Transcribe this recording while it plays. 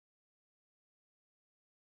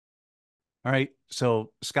All right.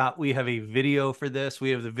 So, Scott, we have a video for this. We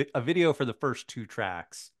have a video for the first two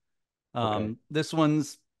tracks. Okay. This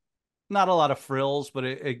one's not a lot of frills, but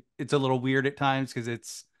it's a little weird at times because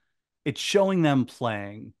it's showing them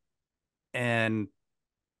playing, and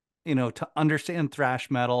to understand thrash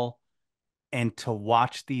metal and to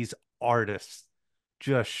watch these artists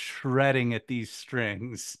just shredding at these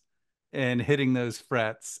strings and hitting those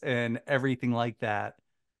frets and everything like that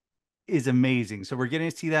is amazing. So we're getting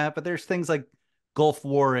to see that, but there's things like Gulf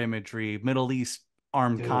War imagery, Middle East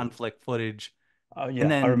armed Dude. conflict footage, and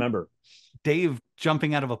Yeah, I then remember. Dave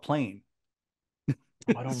jumping out of a plane.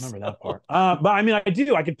 I don't remember that So, part. But I mean, I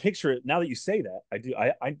do. I can picture it now that you say that. I do.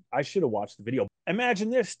 I should have watched the video. Imagine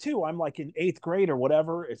this too. I'm like in eighth grade or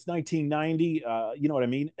whatever. It's 1990. You know what I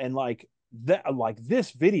mean? And like that, like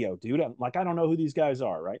this video, dude. I'm, like I don't know who these guys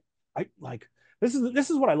are, right? I like this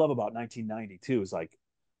is what I love about 1990 too. Is like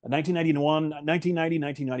 1991, 1990,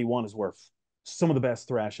 1991 is where some of the best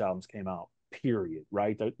thrash albums came out. Period.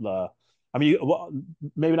 Right. I mean, well,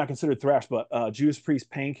 maybe not considered thrash, but Judas Priest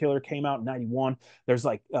Painkiller came out in 91. There's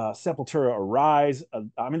like Sepultura Arise.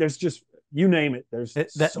 I mean, there's just, you name it. There's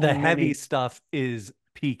the so heavy many. stuff is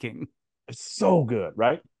peaking. It's so good,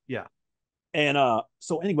 right? Yeah. And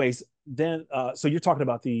so anyways, then so you're talking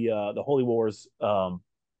about the Holy Wars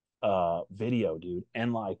video, dude.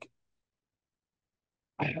 And like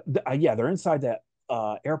yeah, they're inside that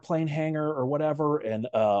airplane hangar or whatever. And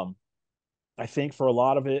I think for a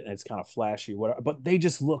lot of it, and it's kind of flashy, whatever, but they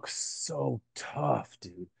just look so tough,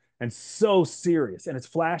 dude, and so serious. And it's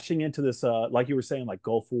flashing into this, like you were saying, like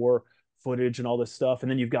Gulf War footage and all this stuff.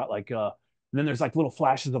 And then you've got like, and then there's like little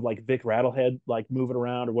flashes of like Vic Rattlehead like moving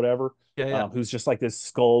around or whatever, Yeah, yeah. who's just like this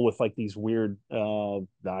skull with like these weird, I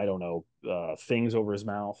don't know, things over his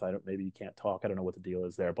mouth. I don't, maybe he can't talk. I don't know what the deal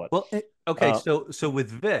is there, but Well, okay, uh, so with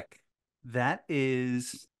Vic, that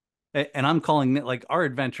is, and I'm calling it like our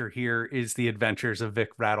adventure here is the adventures of Vic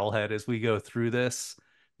Rattlehead as we go through this.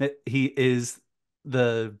 That he is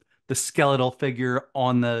the the skeletal figure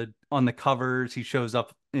on the covers. He shows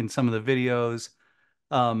up in some of the videos.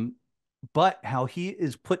 Um, but how he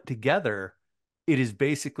is put together, it is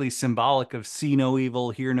basically symbolic of see no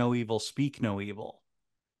evil, hear no evil, speak no evil.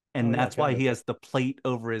 oh And yeah, that's why got he it. has the plate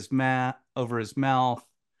over his over his mouth,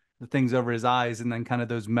 the things over his eyes, and then kind of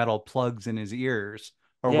those metal plugs in his ears,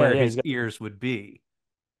 or Yeah, where yeah, his ears would be.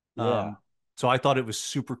 yeah, So I thought it was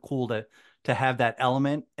super cool to have that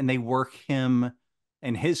element, and they work him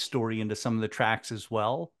and his story into some of the tracks as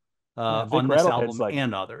well, yeah. Vic on this Rattlehead's album like,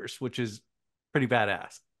 and others, which is pretty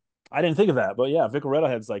badass. I didn't think of that, but yeah, Vic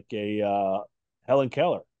Rattlehead's like a Helen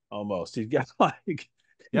Keller almost. He's got like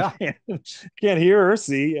he Yeah. can't hear or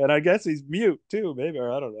see, and I guess he's mute too, maybe,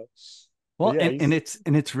 or I don't know. But Well, yeah, and he's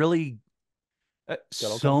it's really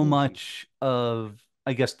got all kinds so of moves. much of,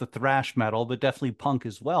 I guess, the thrash metal, but definitely punk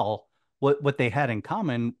as well. What they had in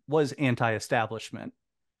common was anti-establishment.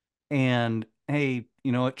 And hey,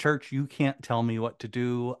 at church, you can't tell me what to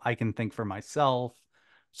do. I can think for myself.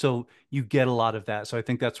 So you get a lot of that. So I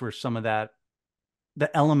think that's where some of that,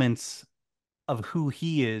 the elements of who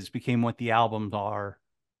he is became what the albums are,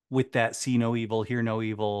 with that see no evil, hear no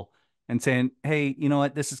evil, and saying, hey, you know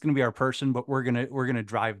what, this is gonna be our person, but we're gonna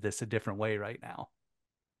drive this a different way right now.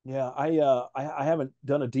 Yeah, I haven't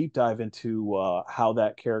done a deep dive into how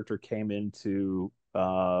that character came into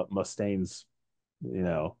Mustaine's,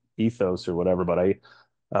 ethos or whatever, but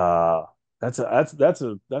that's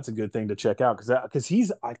a good thing to check out because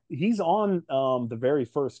he's on the very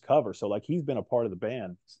first cover, so like he's been a part of the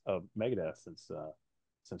band of Megadeth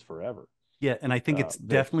since forever. Yeah, and I think it's Vic.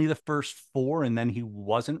 definitely the first four, and then he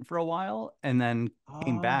wasn't for a while, and then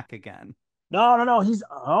came Uh back again. no, no, no. He's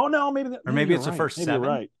oh no, Or maybe maybe you're it's the right. first Maybe you're seven.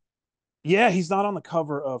 right. Yeah, he's not on the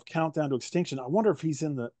cover of Countdown to Extinction. I wonder if he's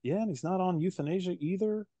in the yeah, and he's not on Euthanasia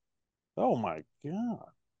either. Oh my god.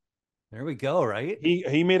 There we go, right?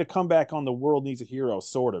 He made a comeback on The World Needs a Hero,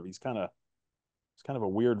 sort of. He's kind of a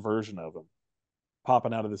weird version of him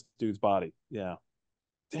popping out of this dude's body. Yeah.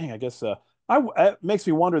 Dang, I guess it makes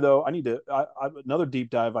me wonder though. Another deep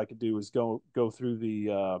dive I could do is go through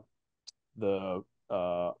the other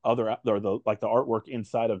or the like the artwork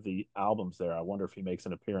inside of the albums there. I wonder if he makes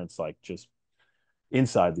an appearance like just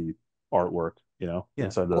inside the artwork, Yeah.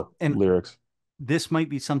 inside the Well, and lyrics. this might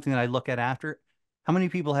be something that I look at after. How many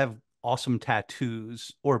people have awesome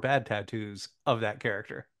tattoos or bad tattoos of that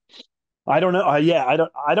character? I don't know. Yeah,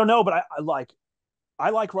 I don't know, but I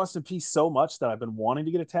like Rust in Peace so much that I've been wanting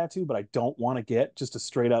to get a tattoo, but I don't want to get just a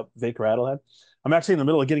straight up Vic Rattlehead. I'm actually in the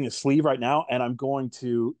middle of getting a sleeve right now, and I'm going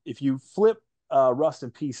to if you flip Rust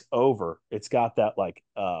in Peace over, it's got that like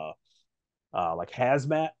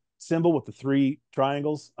hazmat symbol with the three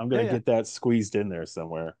triangles. I'm Yeah, gonna yeah. get that squeezed in there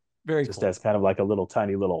somewhere, Very just cool. as kind of like a little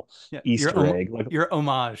tiny little Yeah, Easter egg. Like, your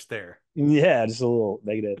homage there. yeah, just a little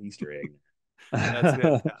Megadeth Easter That's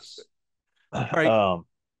egg. fantastic. All right. um,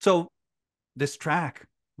 So this track,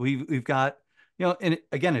 we've got, and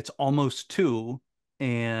again, it's almost two,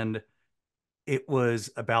 and it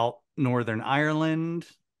was about Northern Ireland,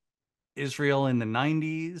 Israel in the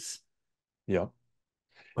 90s. yeah,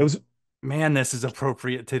 it But was. man, this is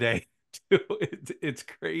appropriate today too. It's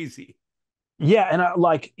crazy. Yeah, and I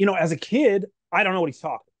like, as a kid, I don't know what he's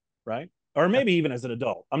talking, right? Or Yep. maybe even as an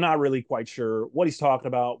adult. I'm not really quite sure what he's talking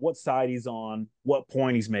about, what side he's on, what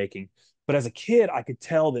point he's making. But as a kid, I could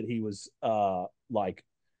tell that he was like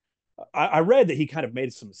I read that he kind of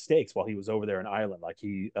made some mistakes while he was over there in Ireland. Like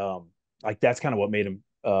like that's kind of what made him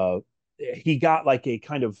he got like a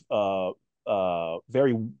kind of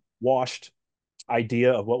very washed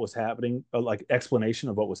idea of what was happening, like explanation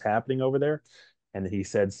of what was happening over there. And then he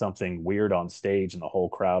said something weird on stage, and the whole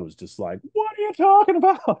crowd was just like, "What are you talking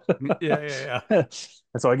about?" Yeah, yeah,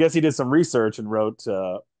 And so I guess he did some research and wrote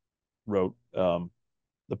the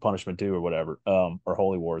Punishment Due or whatever, or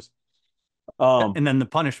Holy Wars. yeah. Um, And then the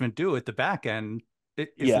punishment due at the back end,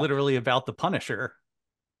 it is yeah. literally about the Punisher,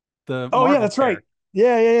 the Oh yeah, Marvel that's right. character.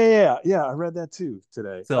 Yeah. I read that too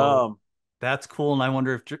today. So that's cool. And I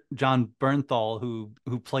wonder if John Bernthal, who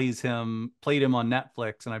played him on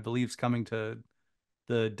Netflix, and I believe is coming to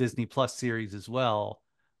the Disney Plus series as well.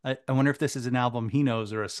 I wonder if this is an album he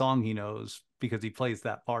knows or a song he knows because he plays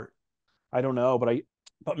that part. I don't know,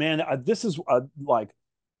 but man, this is like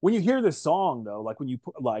when you hear this song though, like when you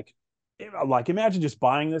put like imagine just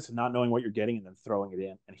buying this and not knowing what you're getting and then throwing it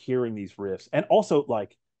in and hearing these riffs, and also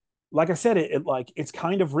like I said, it like it's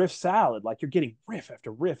kind of riff salad. Like you're getting riff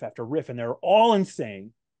after riff after riff, and they're all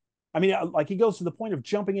insane. I mean, like he goes to the point of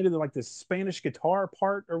jumping into like this Spanish guitar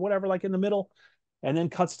part or whatever, like in the middle, and then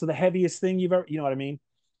cuts to the heaviest thing you've ever, you know what I mean?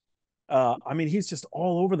 I mean, he's just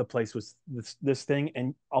all over the place with this thing,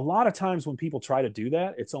 and a lot of times when people try to do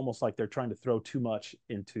that, it's almost like they're trying to throw too much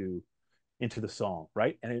into the song,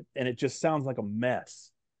 right? And it just sounds like a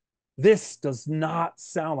mess. This does not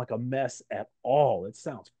sound like a mess at all. It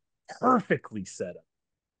sounds perfectly set up,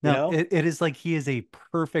 you Now, know? it is like he is a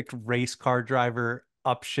perfect race car driver,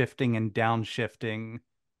 upshifting and downshifting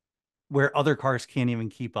where other cars can't even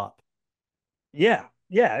keep up. Yeah.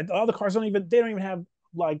 Other cars they don't even have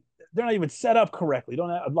like they're not even set up correctly. Don't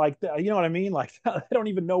have like you know what I mean? Like they don't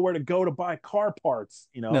even know where to go to buy car parts.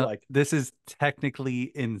 No, Like this is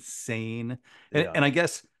technically insane. yeah. And I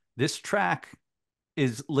guess this track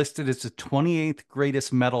is listed as the 28th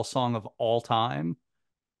greatest metal song of all time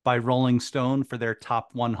by Rolling Stone for their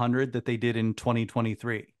top 100 that they did in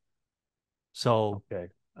 2023. So, Okay.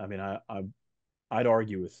 I mean, I'd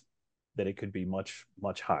argue with that it could be much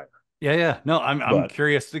higher, yeah, yeah. No, I'm but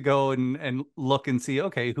curious to go and look and see,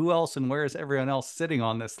 okay, who else and where is everyone else sitting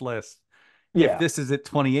on this list if yeah, this is at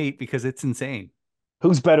 28 because it's insane.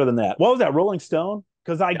 who's better than that? What was that, Rolling Stone?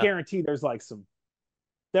 Because I Yeah. guarantee there's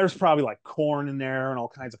probably like corn in there and all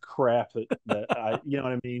kinds of crap that I you know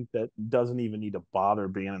what I mean that doesn't even need to bother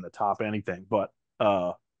being in the top anything. But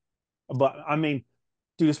I mean,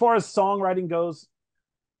 dude, as far as songwriting goes,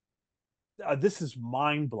 this is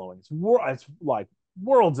mind blowing. It's like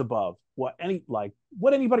worlds above what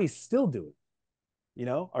anybody's still doing,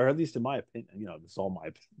 or at least in my opinion. This is all my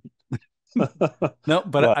opinion. No,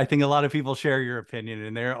 but But I think a lot of people share your opinion,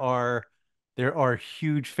 and there are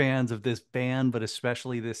huge fans of this band, but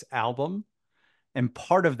especially this album. And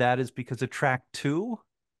part of that is because of track two,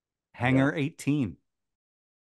 yeah, Hangar 18.